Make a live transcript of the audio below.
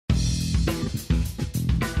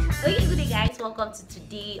Guys, welcome to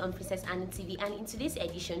today on Princess Anu-TV, and in today's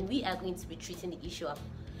edition we are going to be treating the issue of,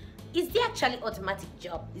 is there actually automatic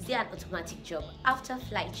job? Is there an automatic job after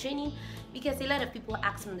flight training? Because a lot of people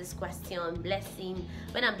ask me this question. Blessing,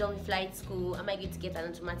 when I'm done with flight school, am I going to get an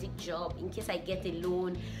automatic job? In case I get a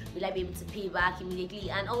loan, will I be able to pay back immediately?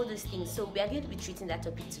 And all those things. So we are going to be treating that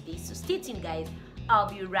topic today. So stay tuned, guys. I'll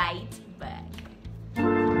be right back.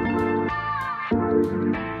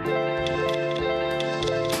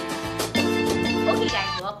 Okay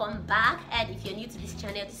guys, welcome back, and if you're new to this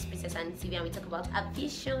channel, this is Princess Anu-TV, and we talk about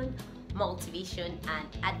aviation, motivation and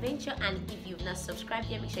adventure. And if you've not subscribed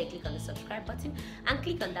yet, make sure you click on the subscribe button and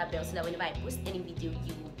click on that bell so that whenever I post any video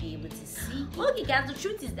you will be able to see. Okay guys, the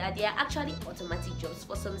truth is that there are actually automatic jobs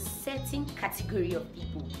for some certain category of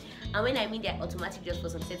people. And when I mean there are automatic jobs for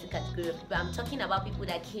some certain category of people, I'm talking about people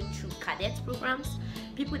that came through cadet programs,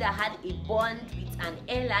 people that had a bond with an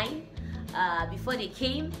airline before they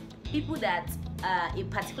came, people that a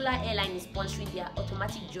particular airline is sponsoring their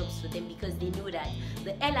automatic jobs for them because they know that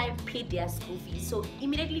the airline paid their school fees. So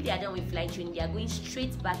immediately they are done with flight training, they are going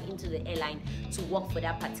straight back into the airline to work for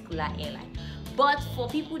that particular airline. But for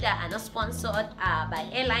people that are not sponsored by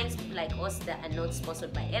airlines, people like us that are not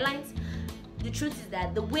sponsored by airlines, the truth is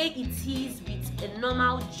that the way it is with a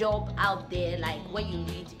normal job out there, like when you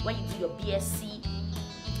do your BSc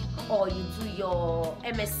or you do your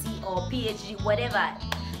MSc or PhD, whatever,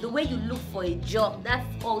 the way you look for a job,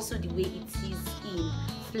 that's also the way it is in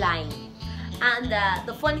flying. And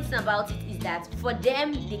the funny thing about it is that for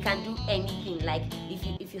them, they can do anything. Like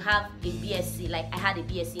if you have a BSc, like I had a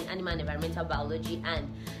BSc in animal and environmental biology,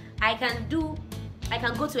 and I can go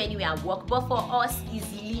to anywhere and work. But for us,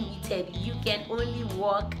 it's limited. You can only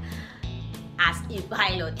work as a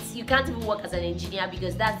pilot. You can't even work as an engineer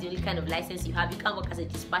because that's the only kind of license you have. You can't work as a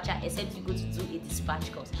dispatcher except you go to do a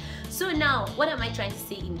dispatch course. So now, what am I trying to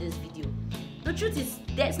say in this video? The truth is,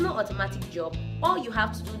 there's no automatic job. All you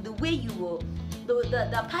have to do, the way you will,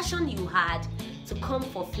 the passion you had to come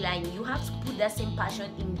for flying, you have to put that same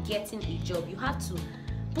passion in getting a job. You have to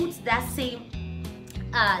put that same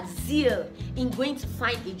zeal in going to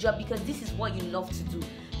find a job because this is what you love to do.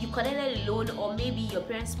 You collected a loan, or maybe your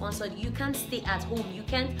parents sponsored you. You can't stay at home. You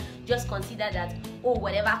can't just consider that, oh,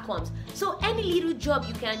 whatever comes. So any little job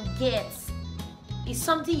you can get is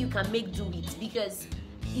something you can make do with, because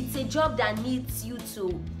it's a job that needs you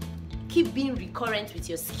to keep being recurrent with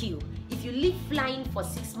your skill. If you leave flying for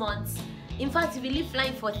 6 months, in fact, if you leave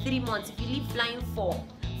flying for 3 months, if you leave flying for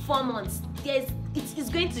 4 months, it's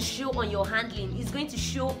going to show on your handling. It's going to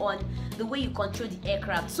show on the way you control the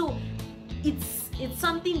aircraft. So it's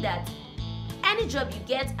something that any job you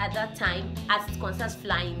get at that time, as it concerns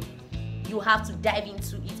flying, you have to dive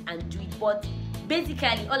into it and do it. But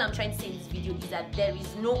basically, all I'm trying to say in this video is that there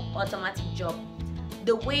is no automatic job.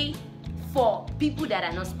 The way for people that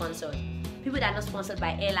are not sponsored, people that are not sponsored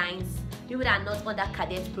by airlines, people that are not under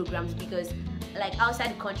cadet programs, because like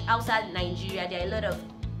outside the country, outside Nigeria, there are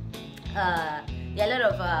a lot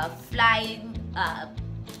of flying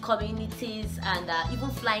communities and even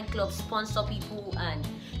flying clubs sponsor people, and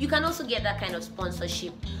you can also get that kind of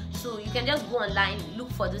sponsorship. So you can just go online, look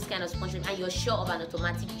for this kind of sponsorship, and you're sure of an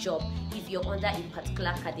automatic job if you're under a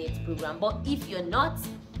particular cadet program. But if you're not,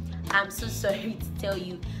 I'm so sorry to tell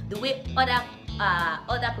you, the way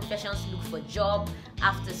other professions look for job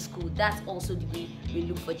after school, that's also the way we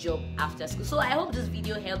look for job after school. So I hope this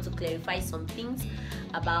video helped to clarify some things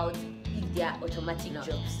about if they are automatic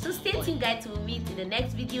jobs. So stay tuned, guys, till we meet in the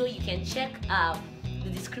next video. You can check the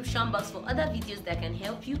description box for other videos that can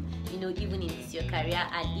help you, even in this your career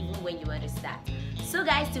and even when you want to start. So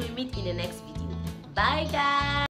guys, till we meet in the next video. Bye guys.